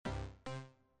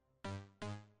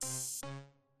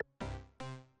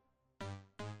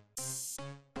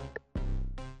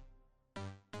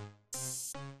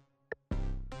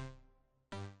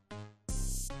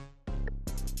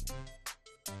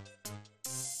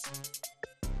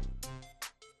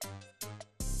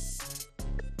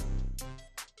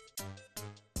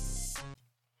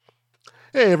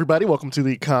Hey everybody, welcome to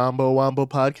the Combo Wombo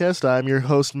podcast. I'm your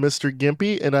host, Mr.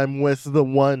 Gimpy, and I'm with the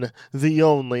one, the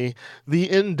only, the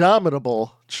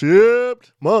indomitable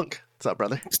Chipped Monk. What's up,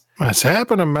 brother? What's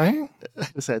happening, man? I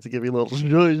just had to give you a little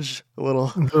zhuzh, a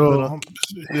little,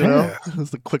 you know,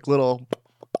 just a quick little,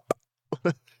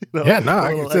 I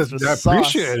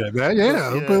appreciate it, man.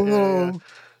 Yeah,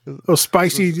 little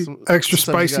spicy, extra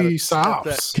spicy sauce.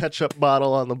 That ketchup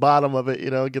bottle on the bottom of it,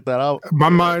 get that out. My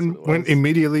mind went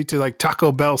immediately to like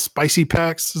Taco Bell spicy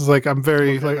packs. It's like I'm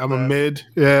very I'm a mid.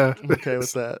 Yeah, I'm okay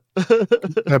with that.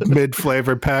 That mid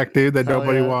flavor pack, dude. That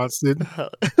nobody wants, dude.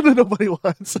 That nobody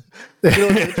wants. What's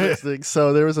interesting?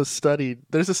 So there's a study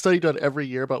done every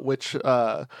year about which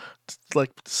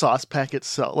sauce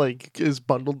packet is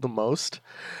bundled the most.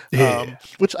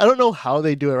 Which I don't know how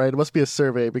they do it, right? It must be a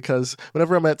survey, because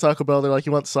whenever I'm at Taco Bell, they're like,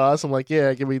 "You want sauce?" I'm like,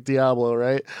 "Yeah, give me Diablo,"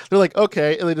 right? They're like,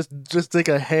 "Okay," and they just take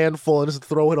a handful and just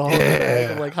throw it all in the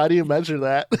bag. I'm like, "How do you measure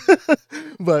that?"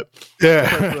 But I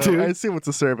assume it's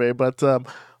a survey. But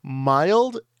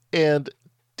mild and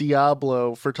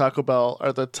Diablo for Taco Bell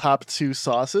are the top two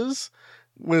sauces,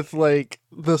 with like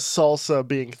the salsa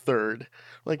being third.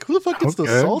 Like, who the fuck gets the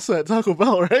salsa at Taco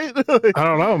Bell, right? I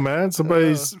don't know, man.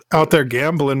 Somebody's out there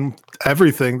gambling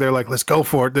everything. They're like, let's go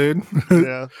for it, dude.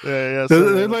 Yeah.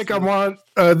 They're like, I want,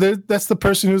 that's the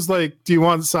person who's like, do you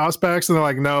want sauce packs? And they're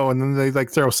like, no. And then they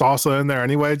like throw salsa in there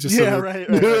anyway. Just right.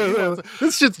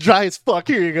 This shit's dry as fuck.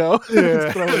 Here you go.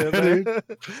 Yeah.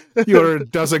 You order a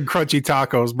dozen crunchy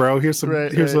tacos, bro. Here's a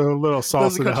little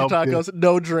salsa to help tacos, you.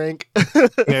 No drink.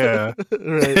 Yeah.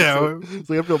 Right. Yeah.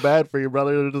 So I feel bad for you,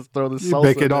 brother, to just throw this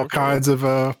salsa. Making all kinds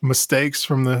of mistakes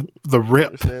from the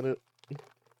rip.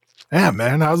 Yeah,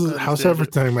 man. How's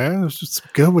everything, man? It's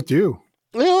just good with you.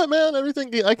 You know what, man?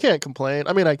 Everything. I can't complain.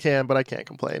 I mean, I can, but I can't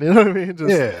complain. You know what I mean?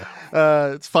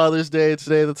 It's Father's Day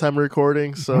today, the time of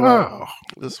recording. So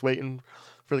just waiting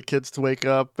for the kids to wake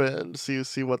up and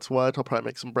see what's what. I'll probably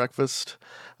make some breakfast.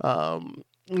 I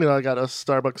got a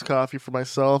Starbucks coffee for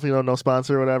myself. No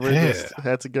sponsor or whatever. Yeah. Just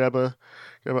had to grab an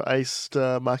iced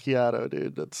macchiato,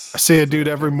 dude. I see a dude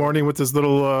every morning with his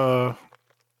little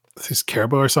his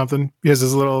Caribou or something. He has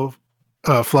his little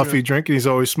fluffy drink, and he's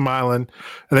always smiling.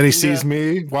 And then he sees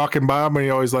me walking by him, and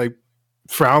he always like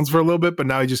frowns for a little bit, but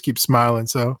now he just keeps smiling.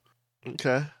 So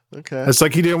okay. It's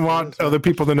like he didn't want other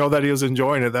people to know that he was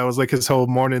enjoying it. That was like his whole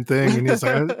morning thing. And he's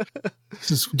like,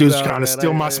 this dude's trying to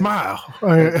steal my smile.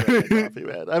 Coffee,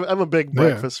 man. I'm a big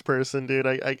breakfast person, dude.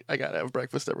 I gotta have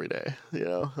breakfast every day.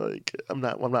 Like I'm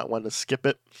not one to skip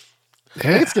it.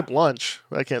 Yeah. I can skip lunch.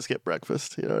 I can't skip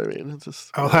breakfast. You know what I mean? It's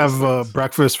just I'll have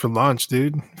breakfast for lunch,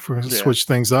 dude. Switch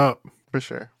things up. For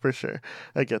sure.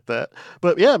 I get that.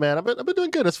 But yeah, man, I've been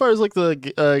doing good as far as like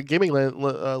the gaming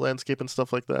landscape and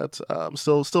stuff like that.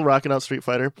 Still rocking out Street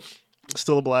Fighter.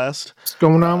 Still a blast. What's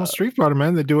going on with Street Fighter,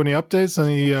 man? They do any updates?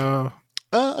 Any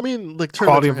I mean, like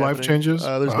quality of life changes?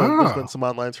 There's been some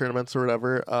online tournaments or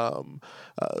whatever.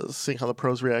 Seeing how the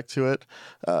pros react to it.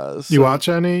 You watch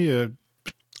any?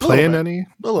 Playing any?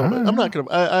 A little bit. I'm not gonna.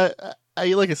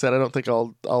 I like I said, I don't think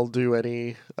I'll do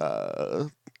any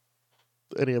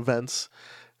events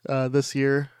this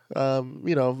year.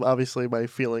 Obviously my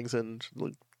feelings and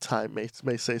time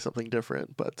may say something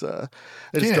different, but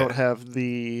I just don't have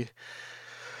the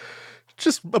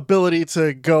just ability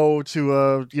to go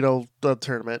to a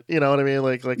tournament. You know what I mean?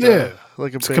 Like a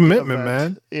it's big commitment,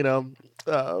 event,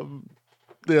 man.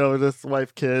 This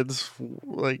wife, kids,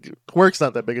 like work's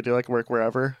not that big a deal. I can work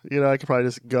wherever. I could probably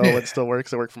just go and still work.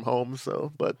 'Cause I work from home.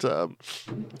 So, but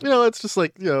it's just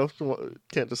like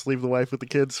can't just leave the wife with the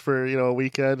kids for a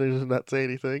weekend and not say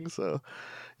anything. So,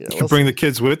 you can bring the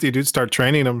kids with you, dude. Start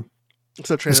training them.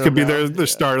 This could be the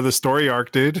start of the story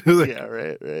arc, dude. Yeah,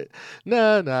 right.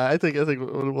 Nah. I think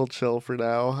we'll chill for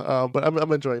now. But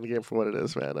I'm enjoying the game for what it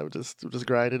is, man. I'm just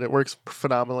grinding. It works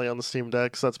phenomenally on the Steam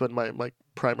Deck. So that's been my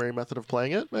primary method of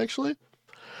playing it, actually.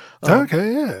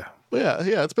 Okay, yeah.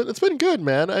 Yeah. It's been good,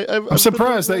 man. I'm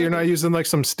surprised that you're not using like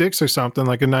some sticks or something,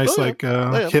 like a nice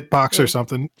hitbox or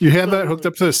something. You had that hooked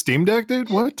up to the Steam Deck, dude?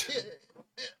 What?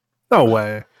 No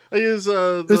way. I use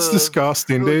it's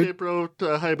disgusting, dude. Pro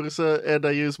Hayabusa, and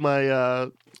I use my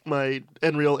my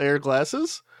Nreal Air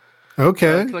glasses.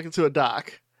 Okay. Connected to a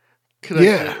dock.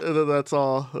 That's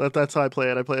all. That's how I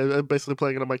play it. I'm basically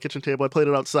playing it on my kitchen table. I played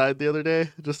it outside the other day,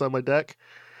 just on my deck.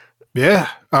 Yeah.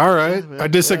 All right. I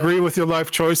disagree with your life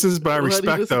choices, but I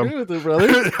respect them. With it,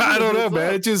 brother? I don't know,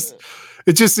 man. It just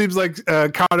seems like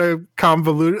kind of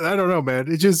convoluted. I don't know,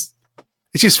 man. It just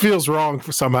feels wrong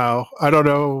somehow. I don't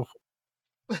know.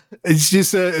 It's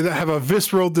just I have a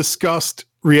visceral disgust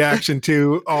reaction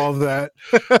to all of that.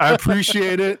 I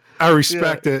appreciate it. I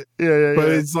respect it. But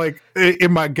it's like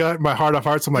in my gut, my heart of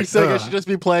hearts, I'm You're like, saying I should just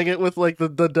be playing it with like the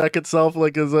deck itself,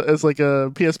 like as like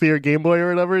a PSP or Game Boy or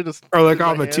whatever, just or like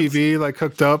on the TV, like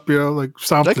hooked up, like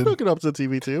something. I can hook it up to the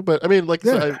TV too, but I mean, like,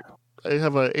 so I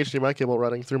have a HDMI cable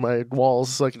running through my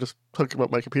walls, so I can just hook up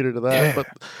my computer to that. Yeah.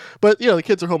 But the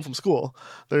kids are home from school.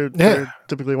 They're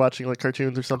typically watching like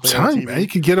cartoons or something on TV. Man, you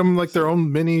could get them like their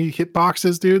own mini hit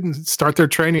boxes, dude, and start their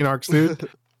training arcs, dude.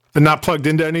 They're not plugged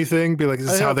into anything. Be like,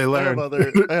 this is how they learn.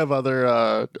 I have other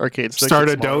arcade sticks. Start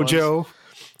a dojo,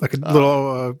 like a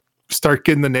little. Start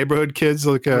getting the neighborhood kids,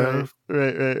 like right.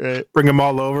 Bring them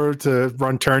all over to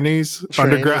run tourneys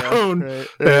underground. Get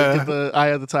the Eye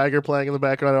of the Tiger playing in the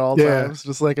background at all times,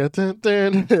 just like a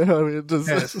dun. I mean,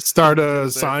 start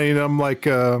assigning them like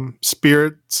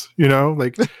spirits.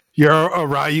 Like you're a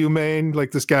Ryu main,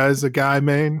 like this guy's a guy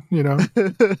main.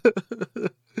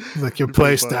 Like your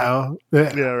play style.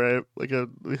 Right.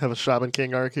 We have a Shaman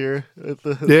King arc here. You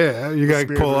gotta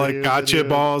pull like gotcha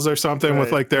balls or something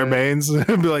with like their mains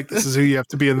and be like, this is who you have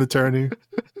to be in the tourney.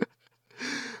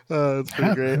 It's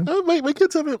pretty great. My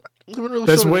kids haven't really.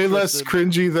 That's way less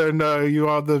cringy than you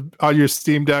on your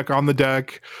Steam Deck on the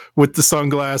deck with the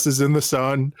sunglasses in the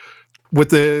sun, with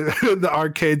the the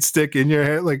arcade stick in your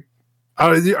hand. Like,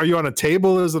 are you on a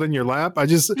table? Is it in your lap? I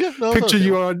just picture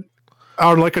you on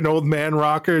like an old man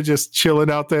rocker, just chilling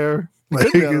out there.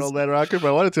 Like, an old man rocker if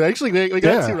I wanted to. Actually, we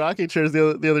got 2 rocking chairs the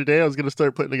other day. I was going to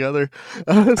start putting together.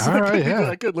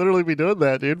 I could literally be doing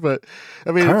that, dude. But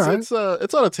I mean, it's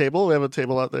on a table. We have a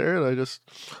table out there, and I just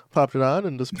popped it on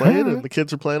and just played. And the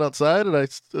kids are playing outside, and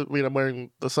I'm wearing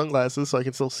the sunglasses so I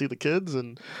can still see the kids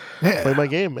and play my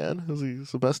game. Man,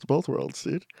 it's the best of both worlds,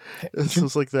 dude. It's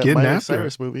just like that Miley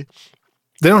Cyrus movie.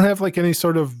 They don't have like any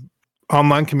sort of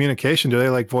online communication, do they?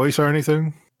 Like voice or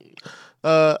anything?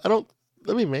 I don't.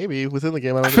 I mean, maybe within the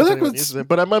game. I feel like it,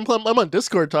 but I'm on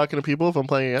Discord talking to people if I'm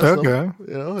playing against them.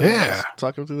 Just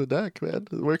talking through the deck, man.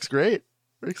 It works great.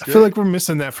 I feel like we're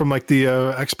missing that from like the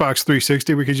Xbox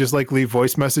 360. We could just like leave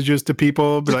voice messages to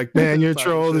people, be like, "Man, you're a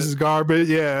troll. This is garbage."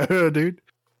 Yeah, dude.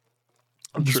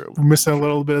 True. We're missing a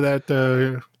little bit of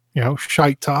that,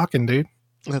 shite talking, dude.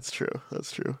 That's true.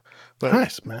 But,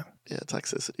 nice, man. Yeah,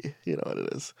 toxicity. You know what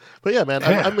it is. But yeah, man,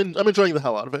 I'm enjoying the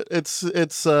hell out of it.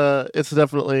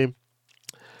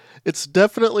 It's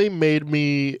definitely made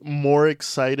me more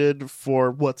excited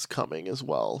for what's coming as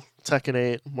well. Tekken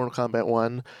 8, Mortal Kombat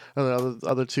 1, and the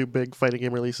other 2 big fighting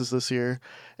game releases this year.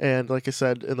 And like I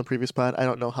said in the previous pod, I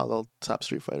don't know how they'll top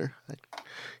Street Fighter.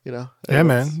 Yeah,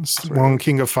 man. It's one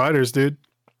king of fighters, dude.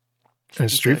 And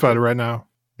Street Fighter right now.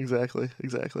 Exactly.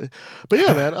 But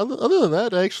yeah, man, other than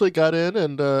that, I actually got in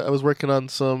and I was working on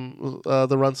some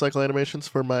the run cycle animations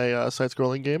for my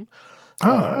side-scrolling game.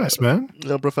 Oh, nice, man.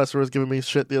 Professor was giving me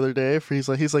shit the other day. He's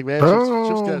like, man,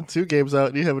 Chip's got 2 games out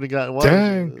and you haven't gotten one.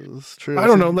 Dang. It's true. I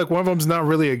don't know. Like, one of them's not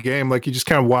really a game. Like, you just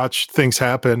kind of watch things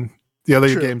happen. The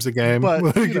other game's a game. But,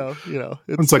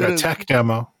 it's like a tech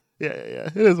demo. Yeah.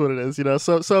 It is what it is,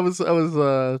 So I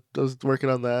was working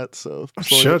on that. So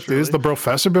shit, dude. Has the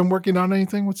professor been working on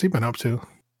anything? What's he been up to?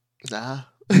 Nah.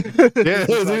 This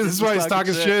is why he's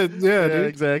talking shit. Yeah, dude.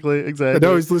 Exactly. I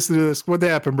know he's listening to this. What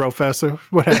happened, professor?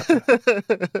 What happened?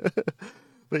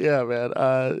 But yeah, man.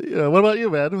 What about you,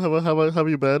 man? How have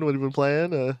you been? What have you been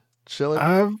playing? Chilling?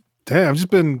 I've just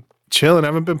been chilling. I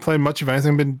haven't been playing much of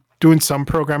anything. I've been doing some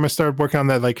program. I started working on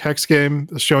that like hex game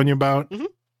I was showing you about. Mm-hmm.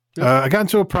 Yeah. I got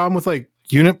into a problem with like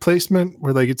unit placement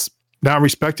where like it's not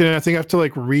respected, and I think I have to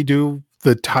like redo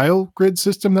the tile grid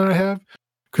system that I have.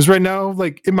 Because right now,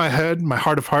 like in my head, my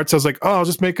heart of hearts, I was like, oh, I'll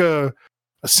just make a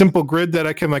simple grid that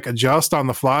I can like adjust on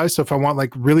the fly. So if I want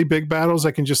like really big battles,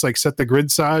 I can just like set the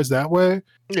grid size that way.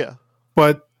 Yeah.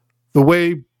 But the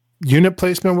way unit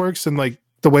placement works and like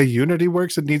the way Unity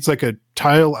works, it needs like a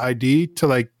tile ID to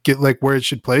like get like where it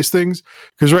should place things.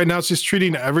 Because right now it's just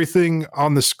treating everything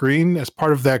on the screen as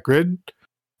part of that grid.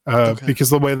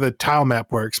 Because the way the tile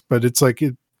map works, but it's like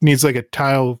it needs like a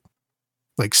tile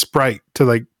like sprite to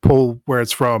like pull where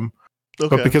it's from.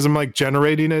 But because I'm like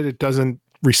generating it doesn't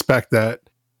respect that.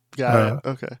 Got it.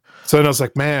 Okay. So then I was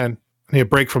like, man, I need a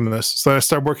break from this. So I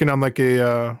started working on like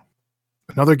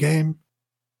another game.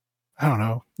 I don't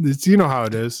know. You know how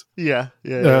it is. Yeah.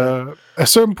 At a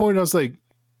certain point I was like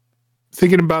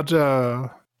thinking about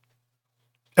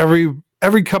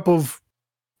every couple of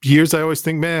years I always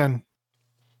think, man,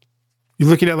 you're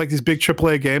looking at like these big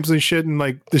AAA games and shit, and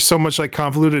like there's so much like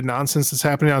convoluted nonsense that's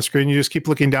happening on screen. You just keep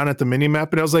looking down at the mini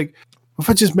map, and I was like, what if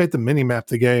I just made the mini map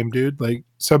the game, dude? Like,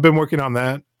 so I've been working on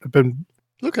that. I've been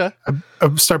Okay.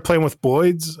 I start playing with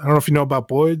Boids. I don't know if you know about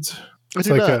Boids. I It's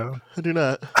do like not. I do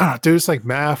not. I don't know, dude. It's like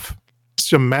math. It's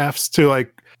some maths to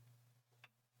like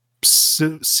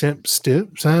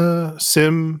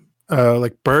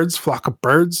like birds, flock of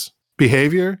birds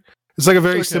behavior. It's like a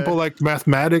very simple like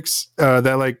mathematics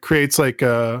that like creates like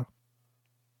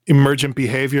emergent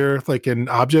behavior like in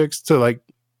objects to like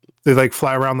they like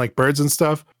fly around like birds and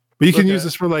stuff. But you can use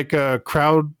this for like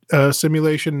crowd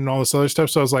simulation and all this other stuff.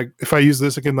 So I was like, if I use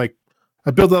this, I can like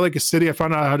I built out like a city. I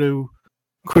found out how to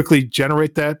quickly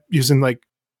generate that using like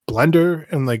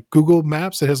Blender and like Google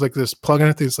Maps. It has like this plugin.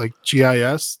 I think it's like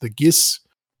GIS, the GIS.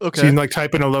 Okay. So you can like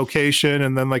type in a location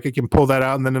and then like it can pull that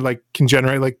out and then it like can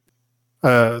generate like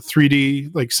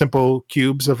 3D like simple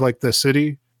cubes of like the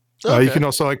city. You can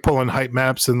also like pull in height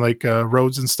maps and like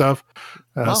roads and stuff.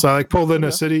 So I like pulled in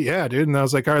a city. Yeah, dude. And I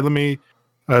was like, all right, let me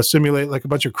simulate like a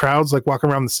bunch of crowds like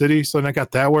walking around the city. So then I got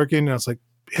that working. And I was like,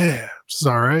 yeah, this is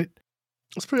all right.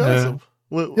 That's pretty awesome.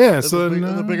 So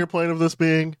the bigger point of this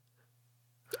being,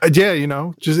 yeah, you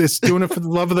know, just it's doing it for the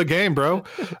love of the game, bro.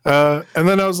 And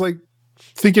then I was like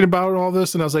thinking about all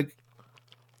this, and I was like,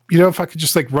 you know, if I could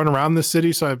just like run around the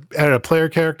city. So I added a player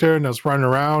character, and I was running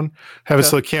around, have it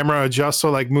so the camera adjusts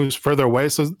so like moves further away.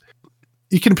 So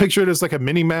you can picture it as like a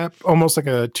mini map, almost like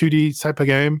a 2D type of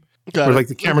game, where like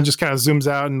the camera just kind of zooms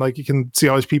out, and like you can see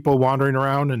all these people wandering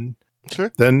around, and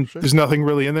then there's nothing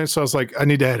really in there. So I was like, I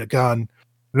need to add a gun.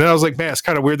 And then I was like, man, it's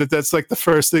kind of weird that that's like the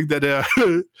first thing that,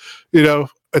 you know,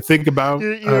 I think about.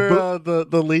 You're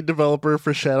the lead developer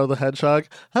for Shadow the Hedgehog.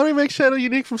 How do we make Shadow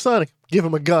unique from Sonic? Give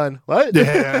him a gun. What?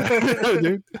 Yeah.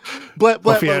 Black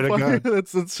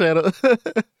that's Shadow.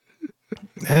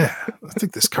 Yeah, I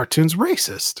think this cartoon's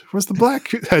racist. Where's the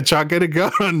black hedgehog get a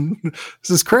gun? This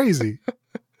is crazy.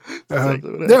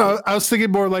 Yeah, I was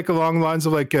thinking more like along the lines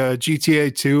of like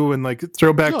GTA 2 and like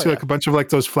throwback to like a bunch of like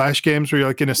those flash games where you're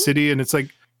like in a city and it's like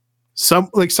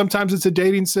sometimes it's a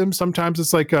dating sim, sometimes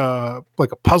it's like a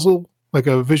puzzle, like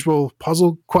a visual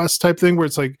puzzle quest type thing where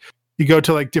it's like you go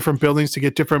to like different buildings to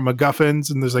get different MacGuffins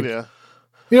and there's like you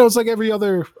know, it's like every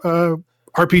other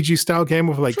RPG style game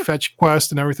with like fetch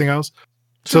quest and everything else.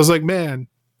 So I was like, man,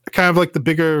 kind of like the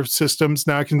bigger systems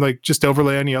now I can like just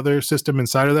overlay any other system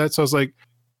inside of that. So I was like,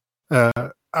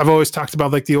 I've always talked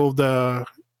about like the old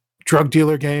drug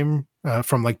dealer game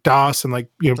from like DOS and like,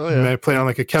 you know, playing on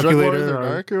like a calculator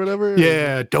or Narc or whatever.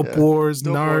 Yeah, Dope Wars,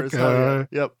 Narc.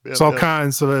 Yep, it's all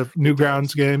kinds of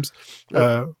Newgrounds games.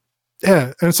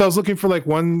 Yeah, and so I was looking for like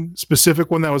one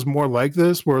specific one that was more like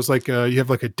this, where it's like you have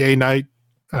like a day night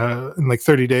in like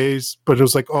 30 days, but it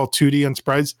was like all 2D and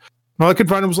sprites. And all I could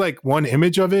find was like one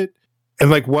image of it and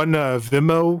like one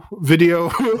Vimeo video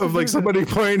of like somebody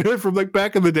playing it from like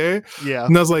back in the day. Yeah,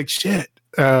 and I was like, shit.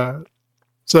 So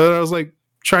then I was like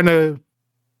trying to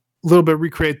a little bit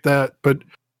recreate that, but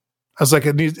I was like,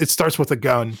 it starts with a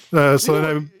gun. So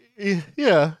then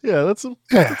that's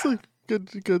a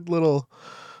good little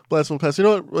blast from the past. You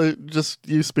know what? Just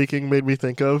you speaking made me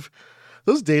think of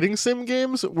those dating sim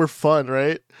games were fun,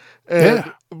 right?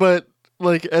 But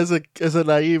like as a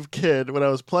naive kid when I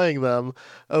was playing them,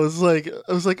 I was like,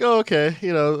 oh, okay,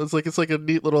 you know, it's like a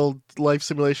neat little life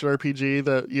simulation RPG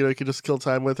that, you know, you can just kill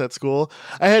time with at school.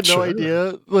 I had no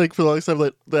idea, like for the longest time,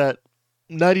 that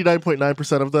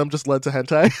 99.9% of them just led to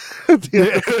hentai.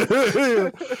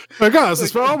 My God,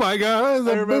 oh my God!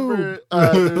 I remember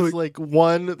there's like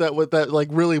one that like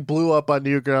really blew up on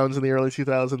Newgrounds in the early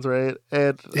 2000s, right?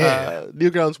 And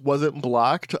Newgrounds wasn't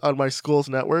blocked on my school's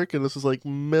network, and this was like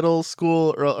middle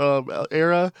school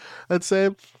era, I'd say.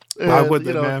 And, why would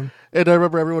they, man? And I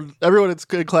remember everyone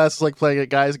in class was like playing it.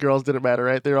 Guys, girls, didn't matter,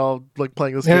 right? They were all like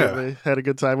playing this game. They had a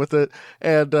good time with it,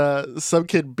 and some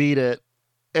kid beat it.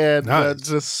 And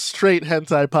just straight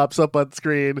hentai pops up on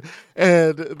screen,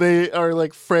 and they are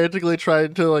like frantically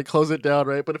trying to like close it down,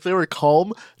 right? But if they were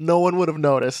calm, no one would have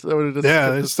noticed. They would have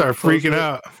they'd start freaking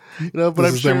out. You know, but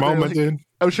this is their moment, dude.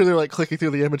 I'm sure they're like clicking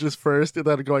through the images first, and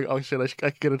then going, "Oh shit, I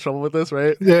could get in trouble with this,"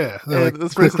 right? Yeah. And like,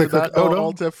 this person did not know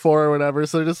Alt F4 or whatever,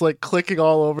 so they're just like clicking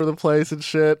all over the place and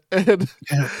shit. And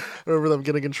I remember them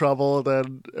getting in trouble, and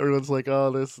then everyone's like, "Oh,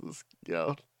 this is, you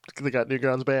know, they got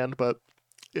Newgrounds banned," but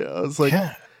yeah, it's like.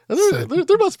 Yeah.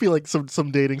 There must be like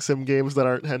some dating sim games that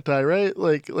aren't hentai, right?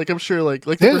 Like I'm sure like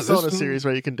the Persona series,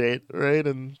 right? You can date, right?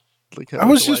 And like I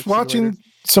was just watching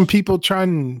some people try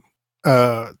and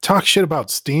talk shit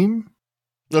about Steam.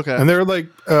 Okay, and they're like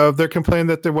they're complaining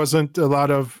that there wasn't a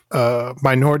lot of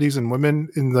minorities and women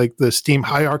in like the Steam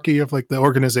hierarchy of like the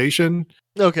organization.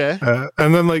 Okay,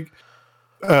 and then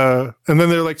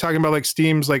they're like talking about like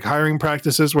Steam's like hiring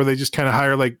practices where they just kind of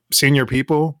hire like senior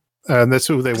people. and that's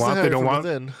who they want. They don't want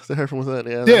within. They hire from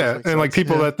within. Yeah, yeah, and like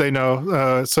people that they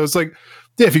know. So it's like,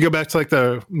 yeah, if you go back to like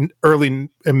the early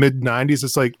and mid '90s,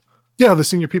 it's like, yeah, the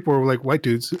senior people were like white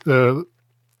dudes.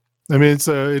 I mean,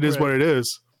 it is what it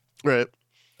is. Right.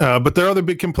 But their other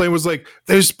big complaint was like,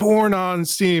 there's porn on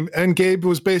Steam. And Gabe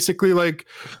was basically like,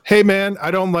 hey, man, I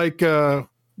don't like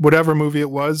whatever movie it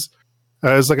was. It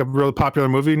was like a really popular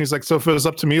movie. And he's like, so if it was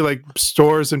up to me, like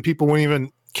stores and people wouldn't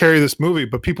even carry this movie,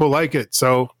 but people like it.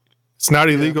 So it's not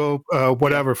illegal.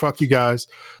 Whatever. Fuck you guys.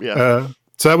 Yeah.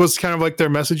 So that was kind of like their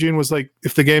messaging was like,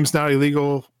 if the game's not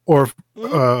illegal or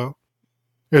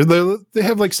they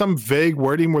have like some vague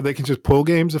wording where they can just pull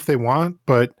games if they want,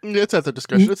 but it's at their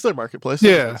discretion. It's their marketplace.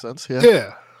 Yeah, that makes sense.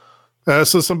 Yeah.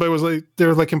 So somebody was like, they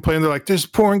were like complaining. They're like, "There's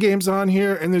porn games on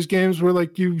here, and there's games where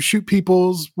like you shoot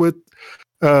people's with,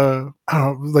 I don't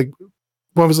know, like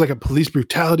one was like a police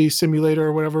brutality simulator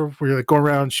or whatever, where you're like going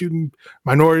around shooting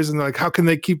minorities, and they're like, how can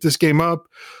they keep this game up?"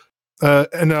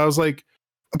 And I was like,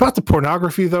 about the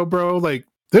pornography though, bro. Like,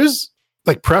 there's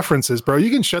like preferences, bro.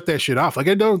 You can shut that shit off. Like,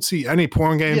 I don't see any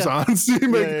porn games on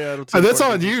Steam. Like, that's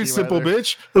on you, simple either.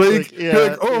 Bitch. Like,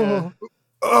 you're like,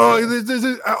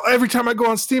 every time I go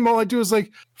on Steam, all I do is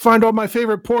like find all my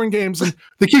favorite porn games, and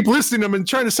they keep listing them and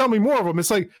trying to sell me more of them.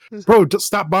 It's like, bro, just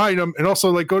stop buying them, and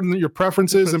also like go to your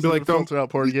preferences and be like, don't filter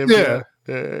out porn games. Yeah,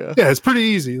 it's pretty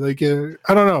easy. Like,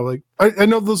 I don't know. Like, I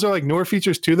know those are like newer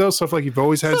features too, though. So if like you've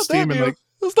always had Steam and like.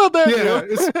 It's not that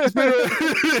it's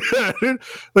been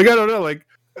like, I don't know, like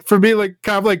for me, like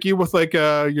kind of like you with like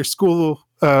your school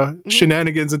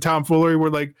shenanigans and tomfoolery, where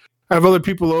like I have other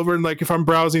people over, and like if I'm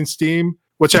browsing Steam,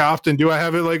 which I often do, I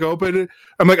have it like open.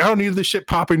 I'm like, I don't need this shit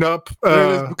popping up.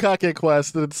 Bukake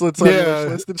Quest. It's on your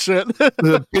list and shit.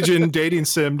 The pigeon dating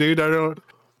sim, dude. I don't.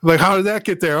 Like, how did that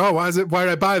get there? Oh, why did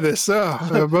I buy this? Oh,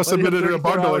 I must have been in a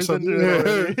bundle or something.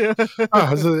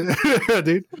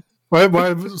 Dude. Why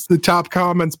was the top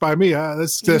comments by me?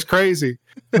 That's crazy.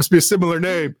 Must be a similar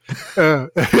name.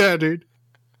 Yeah, dude.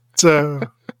 So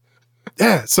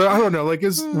I don't know. Like,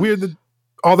 it's weird that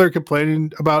all they're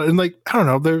complaining about, and like, I don't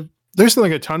know, there's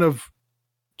like a ton of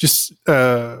just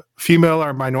female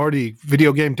or minority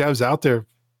video game devs out there,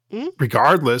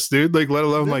 regardless, dude. Like, let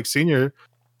alone like senior.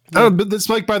 But that's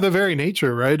like by the very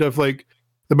nature, right? Of like,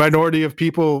 the minority of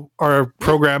people are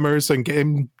programmers and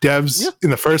game devs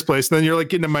in the first place. And then you're like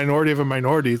getting a minority of a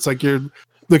minority. It's like you're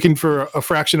looking for a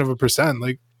fraction of a percent.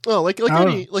 Like, well, like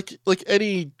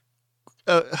any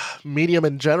medium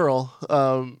in general,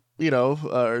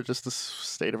 or just the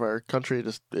state of our country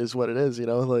just is what it is.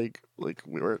 Like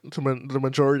we were the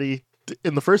majority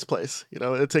in the first place.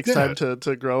 It takes time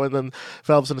to grow, and then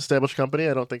Valve's an established company.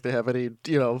 I don't think they have any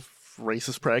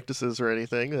racist practices or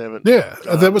anything. They haven't.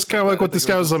 That was kind of like what this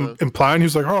guy was implying. He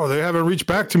was like, "Oh, they haven't reached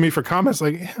back to me for comments."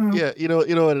 Like, you know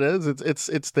what it is.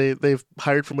 It's they've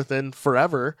hired from within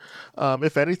forever.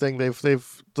 If anything,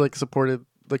 they've like supported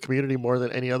the community more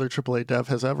than any other AAA dev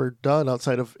has ever done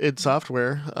outside of id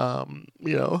Software.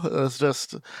 It's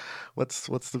just what's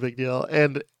the big deal?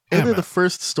 And they're the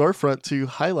first storefront to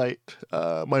highlight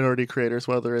minority creators,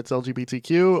 whether it's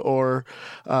LGBTQ or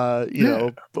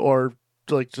or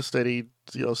like just any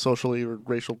socially or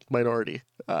racial minority.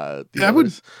 I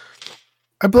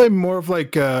blame more of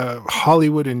like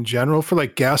Hollywood in general for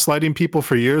like gaslighting people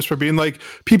for years, for being like,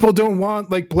 people don't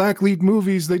want like black lead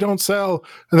movies, they don't sell,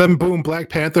 and then boom, Black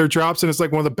Panther drops and it's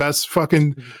like one of the best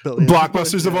fucking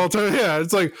blockbusters of all time. Yeah,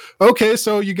 it's like, okay,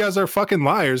 so you guys are fucking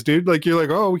liars, dude. Like, you're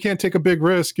like, oh, we can't take a big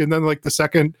risk, and then like the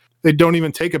second they don't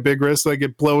even take a big risk, like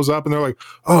it blows up and they're like,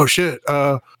 oh shit,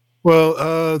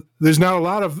 there's not a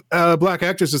lot of black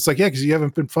actors. It's like, yeah, because you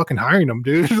haven't been fucking hiring them,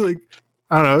 dude. Like,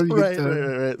 I don't know. Right.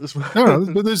 I don't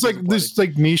know. But there's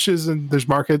like niches and there's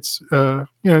markets. And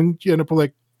you end up with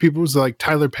like people who's like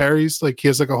Tyler Perry's. Like, he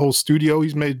has like a whole studio.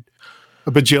 He's made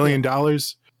 $1 bajillion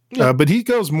dollars. Yeah. But he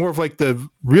goes more of like the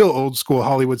real old school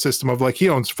Hollywood system of like, he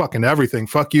owns fucking everything.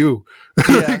 Fuck you.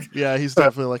 Yeah, he's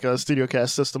definitely like a studio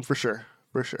cast system for sure.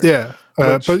 Yeah,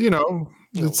 but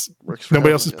it's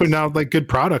nobody else is putting out like good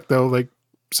product though. Like,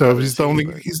 so he's the only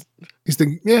he's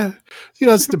the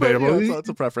it's debatable. It's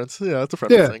a preference. Yeah, it's a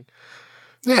preference thing.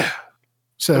 Yeah.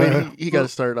 So I mean, he got to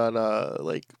start on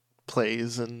like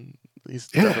plays, and he's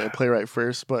definitely a playwright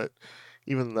first. But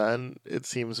even then, it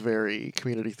seems very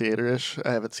community theater-ish.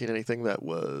 I haven't seen anything that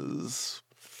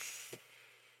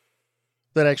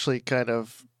actually kind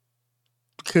of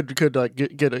could like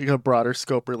get a broader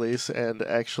scope release and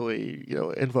actually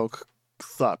invoke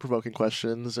thought-provoking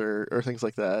questions or things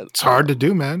like that. It's hard to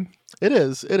do, man. It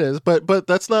is, but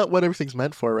that's not what everything's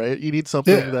meant for, right? You need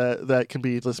something Yeah. that can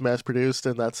be just mass produced,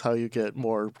 and that's how you get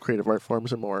more creative art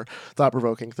forms and more thought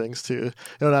provoking things too.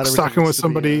 I Not was everything talking needs with to be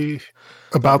somebody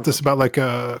thought about this, provoking.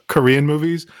 about like Korean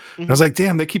movies. And I Hmm. was like,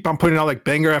 damn, they keep on putting out like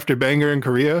banger after banger in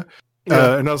Korea.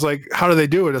 Yeah, And I was like, how do they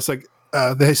do it? It's like,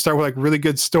 they start with like really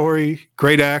good story,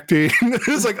 great acting.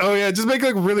 It's like, oh yeah, just make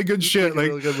like really good just make shit. a Like,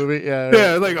 really good movie. Yeah,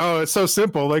 yeah, right. like, oh, it's so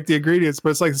simple, like the ingredients, but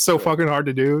it's like so Right. fucking hard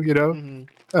to do, you know? Hmm.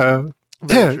 Uh,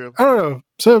 Very yeah, true. I don't know.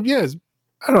 So yeah,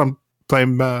 I don't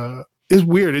blame. It's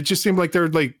weird. It just seemed like they're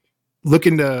like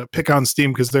looking to pick on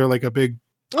Steam because they're like a big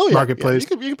Oh yeah, yeah. marketplace.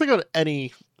 You can pick on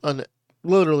on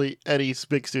literally any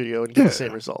big studio and get the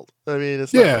same Yeah, result. I mean,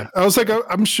 it's not yeah. like I was like,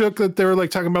 I'm shook that they were like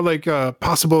talking about like the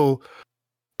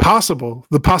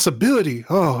possibility,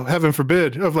 oh heaven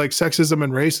forbid, of like sexism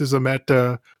and racism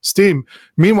at Steam.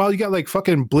 Meanwhile, you got like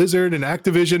fucking Blizzard and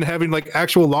Activision having like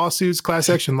actual lawsuits, class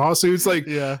action lawsuits. Like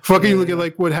yeah, fucking yeah, look at yeah.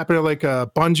 like what happened at like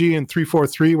Bungie and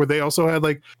 343, where they also had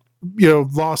like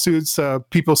lawsuits,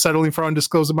 people settling for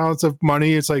undisclosed amounts of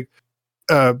money. It's like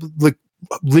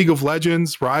League of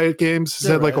Legends, Riot Games has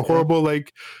Yeah, had like a right. Yeah. horrible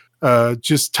like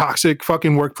just toxic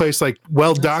fucking workplace, like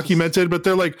well It's just documented, but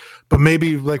they're like, but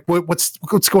maybe like what's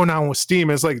going on with Steam?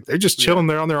 It's like they're just yeah, chilling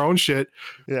there on their own shit.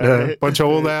 yeah, right, Bunch of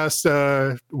old right. ass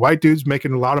white dudes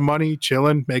making a lot of money,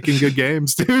 chilling, making good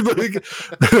games, dude. Like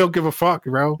they don't give a fuck,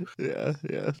 bro. Yeah,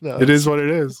 yeah. No, It is it's what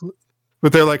it is.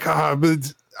 But they're like,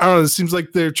 but I don't know. It seems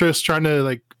like they're just trying to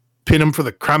like pin them for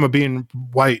the crime of being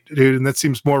white, dude, and that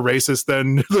seems more racist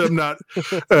than them not,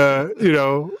 uh, you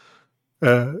know,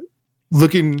 uh,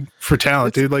 looking for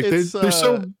talent, dude. Like it's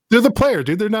they're the player,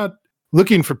 dude. They're not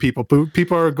looking for people.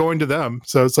 People are going to them,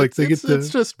 so it's like they get it's the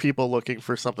just people looking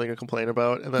for something to complain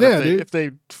about, and then yeah, dude. if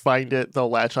they find it, they'll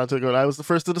latch onto it. Going, I was the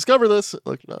first to discover this.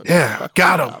 Like, no, Yeah,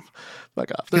 got fuck them. off,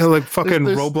 fuck off. Like fucking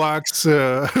There's Roblox.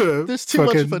 there's too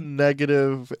much of a Fucking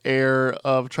negative air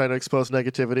of trying to expose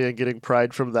negativity and getting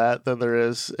pride from that than there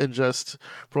is in just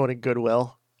promoting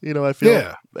goodwill. I feel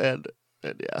yeah. and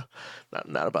yeah,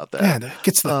 not about that. Man, it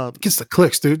gets Um, the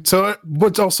clicks, dude. So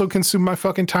what's also consumed my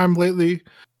fucking time lately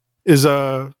is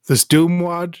this Doom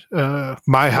wad, My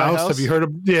My House. Have you House. heard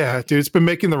of? Yeah, dude, it's been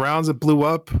making the rounds. It blew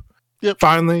up Yep,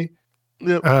 finally.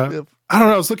 yep, yep. I don't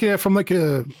know. I was looking at it from like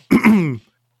a,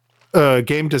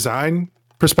 game design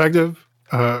perspective.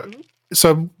 Mhm.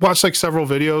 So I watched like several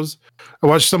videos. I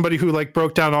watched somebody who like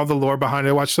broke down all the lore behind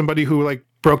it. I watched somebody who like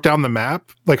broke down the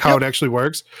map, like how Yep, it actually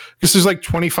works. Because there's like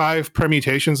 25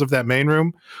 permutations of that main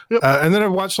room. yep, And then I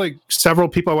watched like several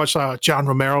people. I watched John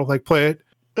Romero like play it.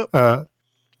 yep.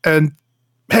 And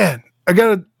man, I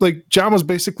gotta like John was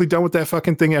basically done with that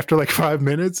fucking thing after like 5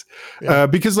 minutes. Yeah.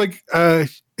 Because like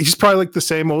he's probably like the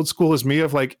same old school as me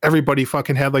of like everybody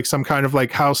fucking had like some kind of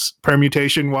like house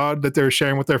permutation wad that they were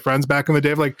sharing with their friends back in the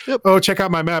day of like, Yep. oh, check out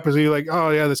my map. And you're like,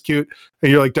 oh yeah, that's cute.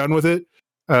 And you're like done with it.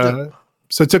 Yep.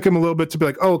 So it took him a little bit to be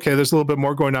like, oh, okay, there's a little bit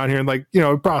more going on here. And like,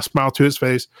 it brought a smile to his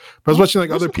face. But I was watching like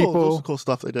There's other some cool, there's people. some cool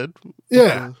stuff they did.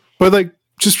 Yeah. But like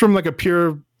just from like a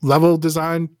pure level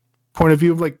design point of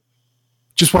view of like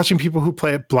just watching people who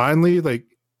play it blindly, like,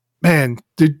 man,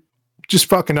 dude, just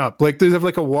fucking up. Like they have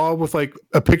like a wall with like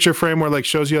a picture frame where like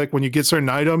shows you like when you get certain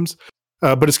items,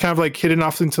 but it's kind of like hidden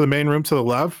off into the main room to the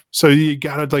left. So you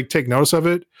gotta like take notice of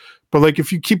it. But like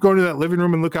if you keep going to that living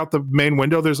room and look out the main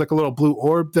window, there's like a little blue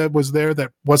orb that was there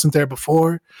that wasn't there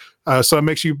before. So it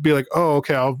makes you be like, oh,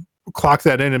 okay, I'll clock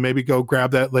that in and maybe go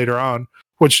grab that later on,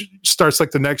 which starts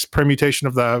like the next permutation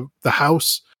of the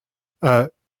house.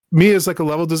 Me as like a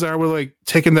level designer, we're like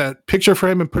taking that picture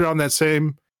frame and put it on that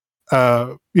same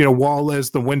wall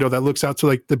as the window that looks out to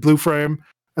like the blue frame.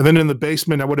 And then in the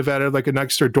basement, I would have added like an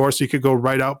extra door so you could go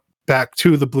right out back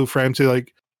to the blue frame to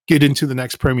like get into the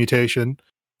next permutation.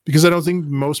 Because I don't think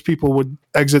most people would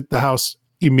exit the house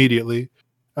immediately.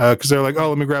 Because they're like, oh,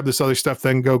 let me grab this other stuff,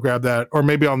 then go grab that. Or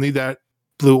maybe I'll need that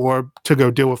blue orb to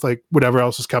go deal with like whatever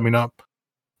else is coming up.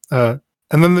 And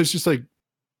then there's just like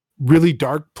really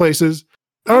dark places.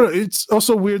 I don't know. It's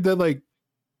also weird that like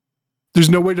there's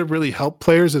no way to really help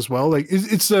players as well. Like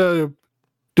it's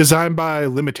designed by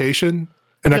limitation,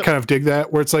 and I Yep. kind of dig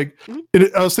that. Where it's like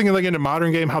Mhm. I was thinking like in a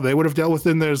modern game how they would have dealt with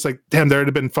it. And there's like, damn, there'd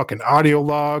have been fucking audio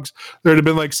logs. There'd have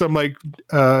been like some like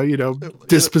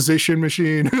disposition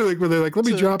machine like where they're like, let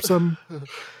me To- drop some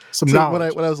So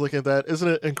knowledge. when I was looking at that, isn't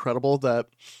it incredible that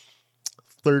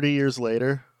 30 years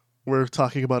later we're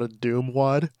talking about a Doom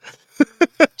wad?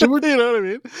 You know what I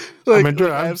mean? I mean, dude,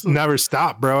 like I've never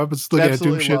stopped, bro. I was looking at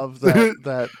Doom absolutely shit. love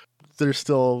that there's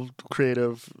still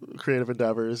creative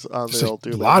endeavors on Just the a old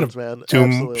Doom lot engines, of man.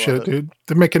 Doom Absolutely shit, love it. dude.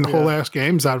 They're making Yeah. whole ass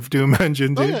games out of Doom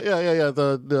engine, Oh dude. yeah.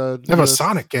 They have a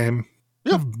Sonic game.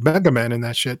 Yep. Mega Man in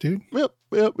that shit, dude. Yep.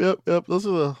 Those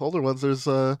are the older ones. There's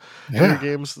newer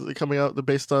games coming out that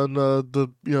based on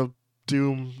the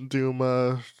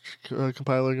Doom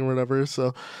compiling or whatever.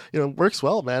 So works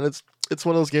well, man. It's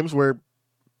one of those games where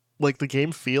like the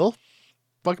game feel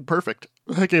fucking perfect.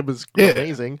 That game is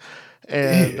amazing,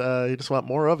 and you just want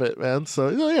more of it, man. So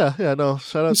no.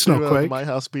 Shout out to the My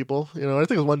House people. I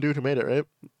think it was one dude who made it, right?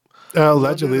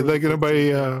 Allegedly, like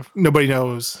nobody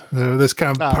knows. That's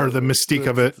kind of part of the mystique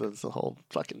of it. That's the whole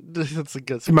fucking. That's a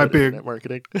good. It might be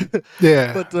marketing.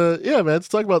 Yeah, but man, let's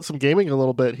talk about some gaming a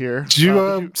little bit here. Did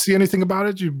you see anything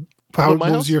about it? What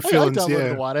was your feelings? I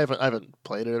downloaded a lot. I haven't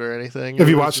played it or anything. Have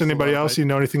you watched anybody else? You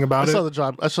know anything about it?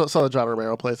 I saw the John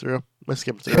Romero playthrough. I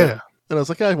skimmed through it. And I was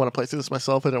like, I want to play through this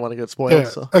myself. I didn't want to get spoiled. Yeah.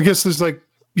 So I guess there's like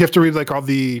you have to read like all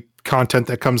the content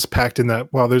that comes packed in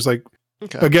that. Well, there's like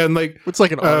again like it's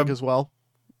like an arc as well.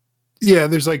 Yeah,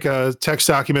 there's like text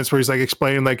documents where he's like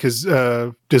explaining like his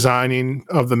designing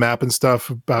of the map and stuff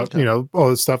about all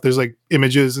this stuff. There's like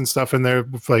images and stuff in there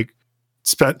with like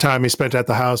time he spent at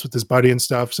the house with his buddy and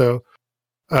stuff. So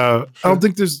I don't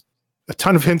think there's a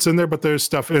ton of hints in there, but there's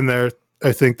stuff in there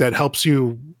I think that helps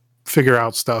you figure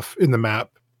out stuff in the map.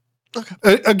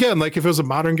 Okay. Again, like if it was a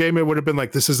modern game, it would have been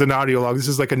like this is an audio log. This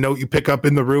is like a note you pick up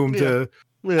in the room to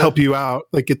help you out,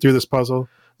 like get through this puzzle.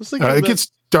 It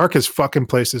gets dark as fucking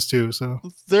places too. So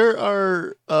there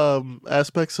are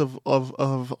aspects of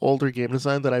older game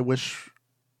design that I wish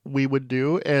we would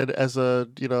do, and as a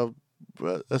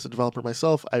developer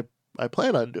myself, I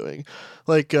plan on doing,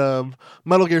 like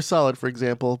Metal Gear Solid, for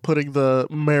example, putting the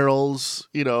Meryl's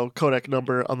codec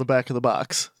number on the back of the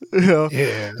box.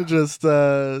 Just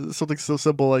something so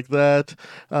simple like that.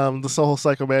 The whole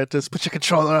Psycho Mantis, put your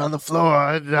controller on the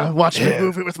floor and watch me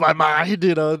move it with my mind.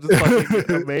 Just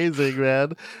fucking amazing,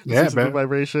 man. Man.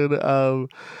 Vibration.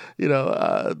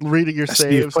 Reading your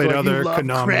saves. Played going, other you love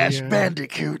Konami, Crash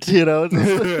Bandicoot.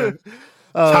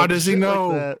 How does he know?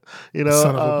 Like that,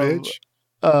 son of a bitch.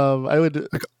 I would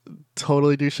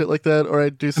totally do shit like that, or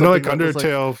I'd do something. Like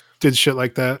Undertale did shit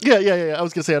like that. Yeah. I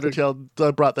was gonna say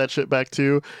Undertale brought that shit back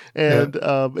too, and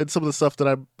and some of the stuff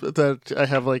that I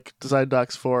have like design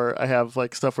docs for, I have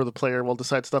like stuff where the player will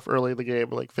decide stuff early in the game,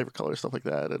 like favorite color stuff like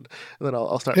that, and then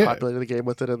I'll start populating the game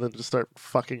with it, and then just start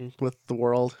fucking with the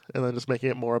world, and then just making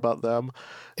it more about them.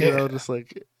 Just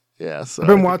like So I've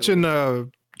been watching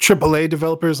AAA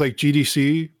developers like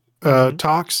GDC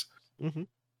talks. Mm-hmm.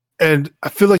 And I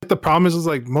feel like the problem is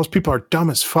like most people are dumb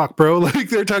as fuck, bro. Like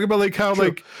they're talking about like how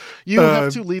like you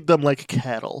have to lead them like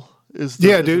cattle.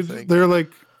 Dude. They're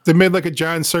like they made like a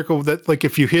giant circle that like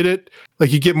if you hit it,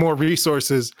 like you get more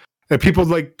resources. And people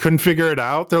like couldn't figure it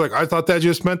out. They're like, I thought that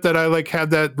just meant that I like had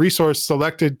that resource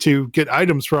selected to get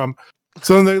items from.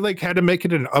 So then they like had to make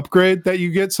it an upgrade that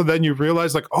you get. So then you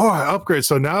realize like, oh, I upgrade.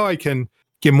 So now I can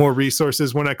get more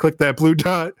resources when I click that blue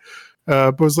dot.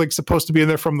 But it was like supposed to be in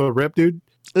there from the rip, dude.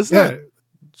 Isn't that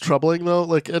troubling though?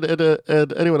 Like, and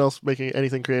anyone else making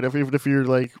anything creative, even if you're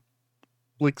like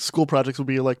school projects would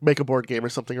be like make a board game or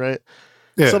something, right?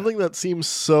 Yeah. Something that seems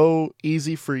so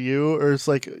easy for you, or it's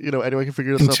like anyone can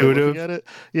figure this out by looking at it.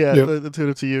 Yeah,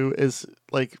 intuitive to you is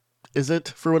like isn't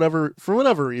for whatever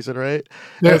reason, right?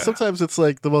 Yeah. And sometimes it's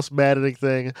like the most maddening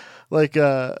thing, like.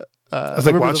 I was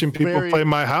like watching people play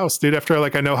My House, dude. After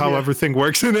I know how everything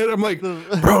works in it, I'm like,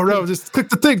 bro, no, just click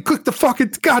the thing, click the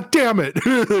fucking, god damn it.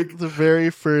 The very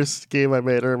first game I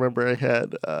made, I remember I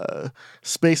had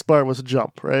spacebar was a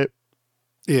jump, right?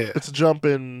 Yeah, it's a jump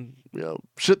in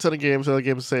shit ton of games. Other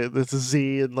games say it's a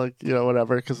Z and like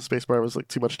whatever because the spacebar was like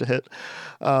too much to hit.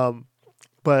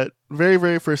 But very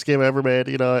very first game I ever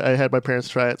made, I had my parents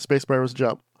try it. Spacebar was a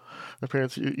jump. My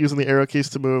parents using the arrow keys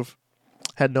to move.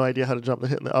 Had no idea how to jump and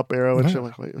hitting the up arrow, and I'm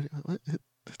like, wait, what?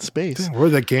 It's space. We're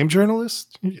the game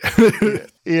journalist.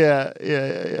 yeah.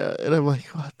 And I'm like,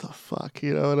 what the fuck,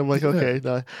 And I'm like, okay,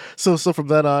 no. So from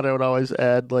then on, I would always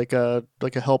add like a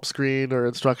help screen or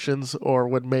instructions, or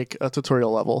would make a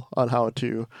tutorial level on how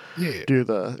to do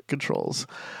the controls.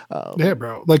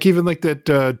 Bro. Like even like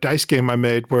that dice game I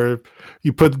made where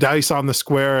you put dice on the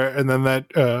square, and then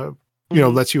that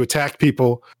lets you attack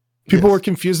people. People were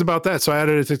confused about that, so I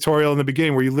added a tutorial in the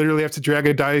beginning where you literally have to drag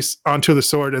a dice onto the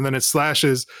sword and then it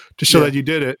slashes to show that you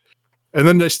did it. And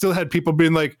then they still had people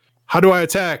being like, how do I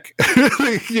attack?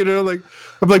 I'm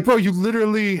like, bro, you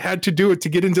literally had to do it to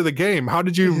get into the game. How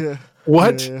did you,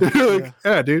 what?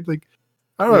 Dude, like,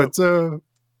 I don't know.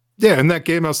 It's, in that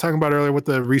game I was talking about earlier with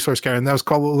the resource guy, and that was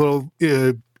called a little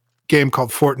game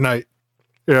called Fortnite,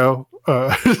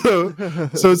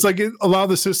 so it's like a lot of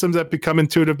the systems that become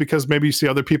intuitive because maybe you see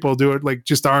other people do it, like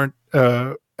just aren't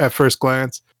at first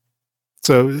glance.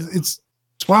 So it's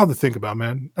It's wild to think about,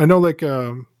 man. I know, like,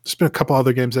 there's been a couple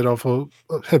other games that also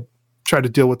have tried to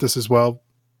deal with this as well.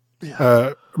 Yeah.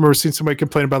 I remember seeing somebody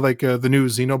complain about like the new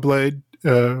Xenoblade.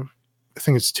 I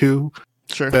think it's 2.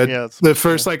 Sure. That Yeah. the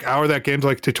first like hour of that game's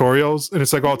like tutorials, and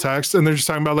it's like all text, and they're just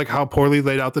talking about like how poorly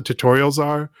laid out the tutorials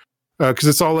are, because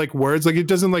it's all like words. Like it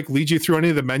doesn't like lead you through any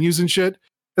of the menus and shit.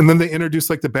 And then they introduce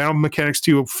like the battle mechanics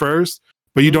to you first,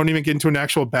 but you don't even get into an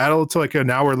actual battle until like an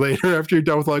hour later after you're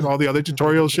done with like all the other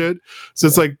tutorial shit. So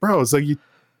it's like, bro, it's like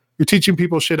you're teaching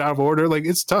people shit out of order. Like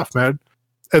it's tough, man.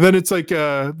 And then it's like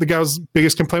the guy's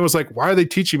biggest complaint was like, why are they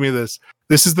teaching me this?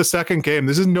 This is the second game.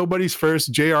 This is nobody's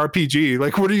first JRPG.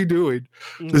 Like, what are you doing?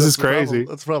 This is crazy.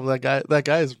 That's the problem. That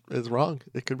guy is wrong.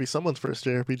 It could be someone's first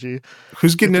JRPG.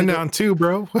 Who's getting in on 2,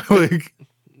 bro? Like,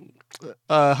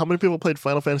 how many people played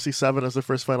Final Fantasy 7 as their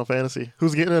first Final Fantasy?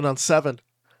 Who's getting in on 7?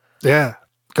 Yeah,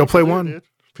 go play 1. Dude.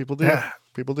 People do. Yeah.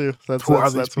 People do. That's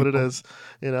what it is.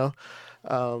 You know.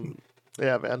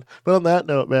 Yeah, man. But on that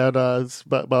note, man, it's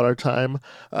about our time.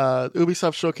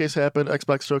 Ubisoft Showcase happened.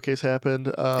 Xbox Showcase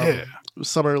happened.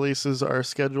 Summer releases are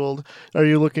scheduled. Are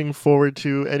you looking forward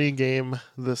to any game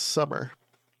this summer?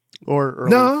 Or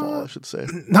early fall, I should say.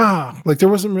 Nah. Like, there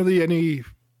wasn't really any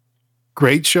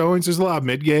great showings. There's a lot of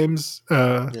mid games.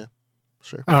 Yeah,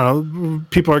 sure. I don't know.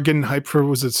 People are getting hyped for,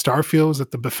 was it Starfield? Was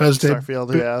it the Bethesda?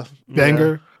 Starfield, yeah.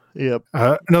 Banger. Yeah. Yep.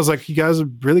 And I was like, you guys are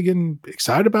really getting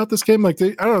excited about this game? Like, I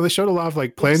don't know, they showed a lot of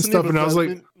like playing stuff, and I was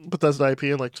like, Bethesda IP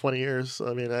in like 20 years.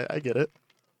 I mean, I get it.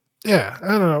 Yeah, I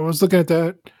don't know. I was looking at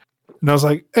that, and I was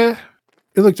like, it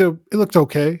looked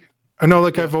okay. I know,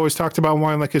 like I've always talked about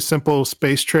wanting like a simple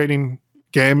space trading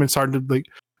game. It's hard to like.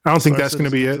 I don't think that's going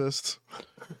to be it.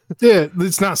 Yeah,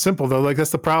 it's not simple though. Like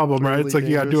that's the problem, right? It's like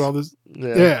you got to do all this.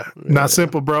 Yeah, not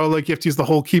simple, bro. Like you have to use the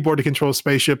whole keyboard to control a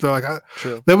spaceship. They're like,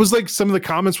 that was like some of the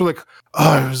comments were like,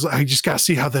 I just got to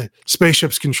see how the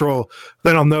spaceships control.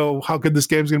 Then I'll know how good this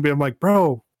game's going to be. I'm like,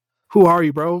 bro, who are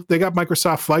you, bro? They got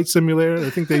Microsoft Flight Simulator. I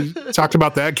think they talked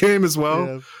about that game as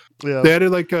well. Yeah. They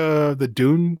added like the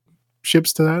Dune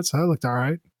ships to that, so that looked all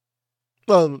right.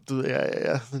 Well,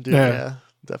 yeah. The Dune, yeah.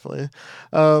 Definitely.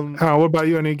 What about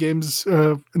you? Any games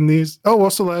in these? Oh,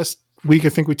 also last week I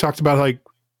think we talked about like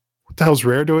what the hell's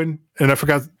Rare doing, and I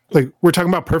forgot. Like we're talking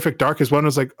about Perfect Dark as one. I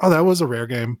was like, oh, that was a Rare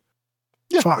game.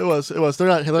 Yeah, Fuck. It was. They're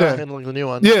not handling the new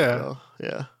one. Yeah, so,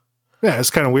 yeah.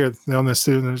 It's kind of weird on this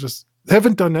too. There's just they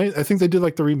haven't done it. I think they did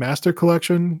like the remaster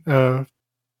collection.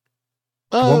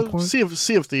 Sea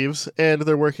of Thieves, and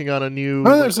they're working on a new.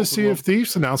 Oh, there's a Sea of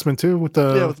Thieves announcement too with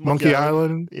the with Monkey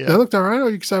Island. Yeah, that looked all right. Are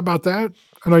you excited about that?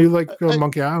 I know you like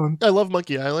Monkey Island. I love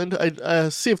Monkey Island.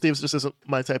 Sea of Thieves just isn't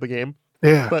my type of game.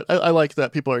 Yeah, but I like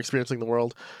that people are experiencing the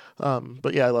world.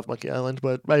 But yeah, I love Monkey Island,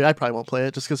 but I probably won't play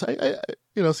it just because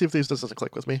Sea of Thieves just doesn't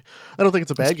click with me. I don't think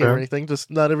it's a bad game or anything.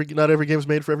 Just not every game's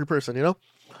made for every person, you know.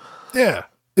 Yeah.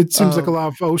 It seems like a lot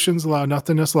of oceans, a lot of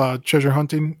nothingness, a lot of treasure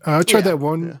hunting. I tried that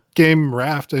one game,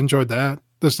 Raft. I enjoyed that.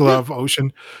 There's a lot of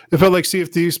ocean. It felt like Sea of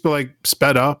Thieves, but like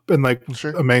sped up and like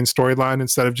a main storyline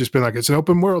instead of just being like, it's an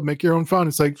open world, make your own fun.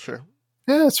 It's like, yeah,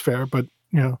 it's fair, but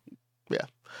you know. Yeah.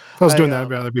 If I was doing that, I'd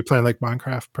rather be playing like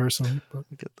Minecraft personally. But.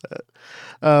 I get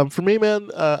that. For me, man,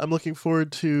 I'm looking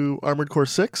forward to Armored Core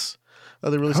 6.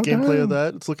 They released gameplay of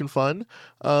that. It's looking fun.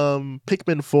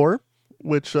 Pikmin 4.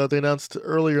 Which they announced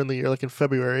earlier in the year, like in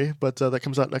February, but that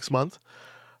comes out next month.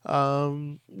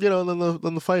 And then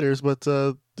the fighters, but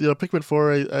Pikmin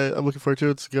 4, I'm looking forward to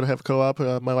it. It's gonna have co-op.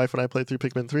 My wife and I played through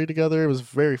Pikmin 3 together. It was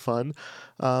very fun.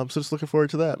 So just looking forward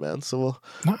to that, man. So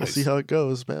we'll see how it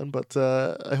goes, man. But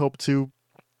I hope to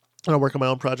work on my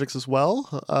own projects as well.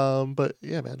 But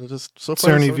yeah, man, it's just so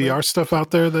far. Is there any VR stuff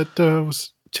out there that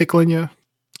was tickling you?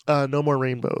 No More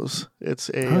Rainbows. It's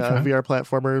a VR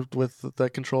platformer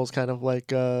that controls kind of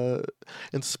like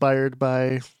inspired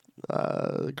by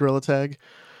Gorilla Tag,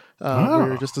 where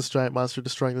you're just this giant monster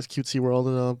destroying this cutesy world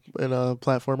in a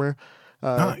platformer.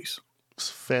 Nice. It's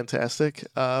fantastic.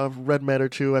 Red Matter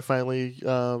 2, I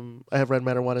have Red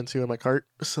Matter 1 and 2 in my cart,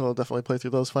 so I'll definitely play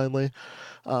through those finally.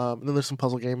 And then there's some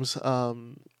puzzle games.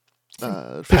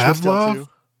 Pavlov?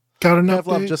 Got an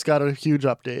Pavlov update? Just got a huge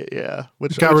update, yeah.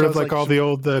 Which got rid of like all the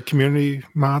old community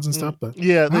mods and stuff, but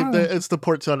it's the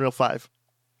port to Unreal 5.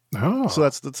 Oh, so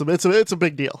it's a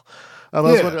big deal. I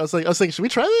was thinking, should we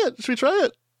try it?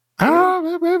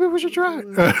 Maybe we should try it.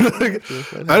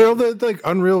 I know that like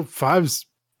Unreal 5's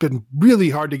been really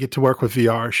hard to get to work with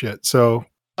VR shit. So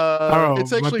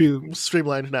it's actually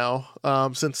streamlined now,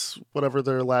 since whatever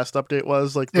their last update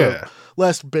was, like the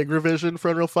last big revision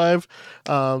for Unreal 5.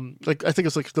 Like I think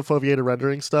it's like the foveated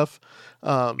rendering stuff.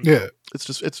 It's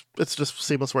just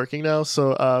seamless working now.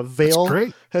 So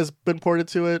Veil has been ported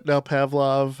to it now.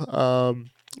 Pavlov,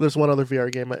 There's one other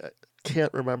VR game I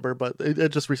can't remember, but it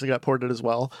just recently got ported as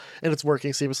well, and it's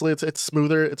working seamlessly. It's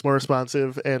smoother, it's more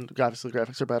responsive, and obviously the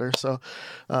graphics are better. So,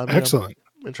 Excellent.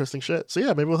 Interesting shit. So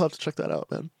yeah, maybe we'll have to check that out,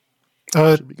 man.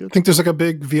 I Should be good. think there's like a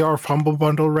big VR Humble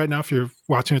bundle right now if you're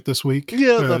watching it this week.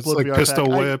 Yeah, it's like VR Pistol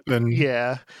Whip and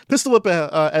Pistol Whip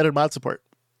added mod support.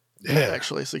 Yeah,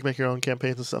 actually, so you can make your own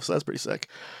campaigns and stuff. So that's pretty sick.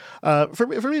 For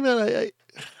me, man,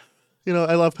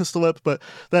 I love Pistol Whip, but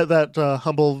that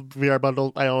Humble VR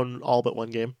bundle, I own all but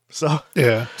one game. So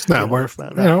yeah, it's not worth.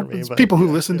 Not for me, it's but, people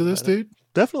who listen to this, dude.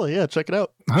 Definitely, yeah, check it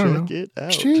out. Check it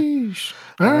out. Sheesh.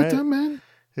 All right, then, man.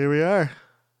 Here we are.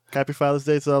 Happy Father's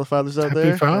Day to all the fathers out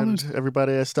there. Fathers. And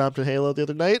everybody I stomped in Halo the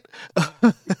other night.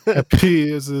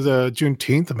 Happy is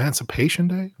Juneteenth, Emancipation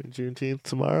Day. Juneteenth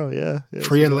tomorrow, yeah.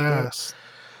 Free at last.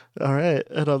 All right,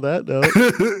 and on that note,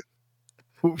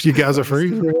 you guys are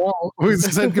free. We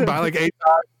said goodbye like 8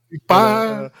 times.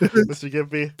 Bye, Mr.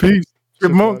 Gimpy. Peace.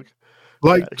 Good morning.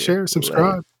 Like, share,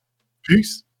 subscribe.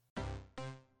 Peace.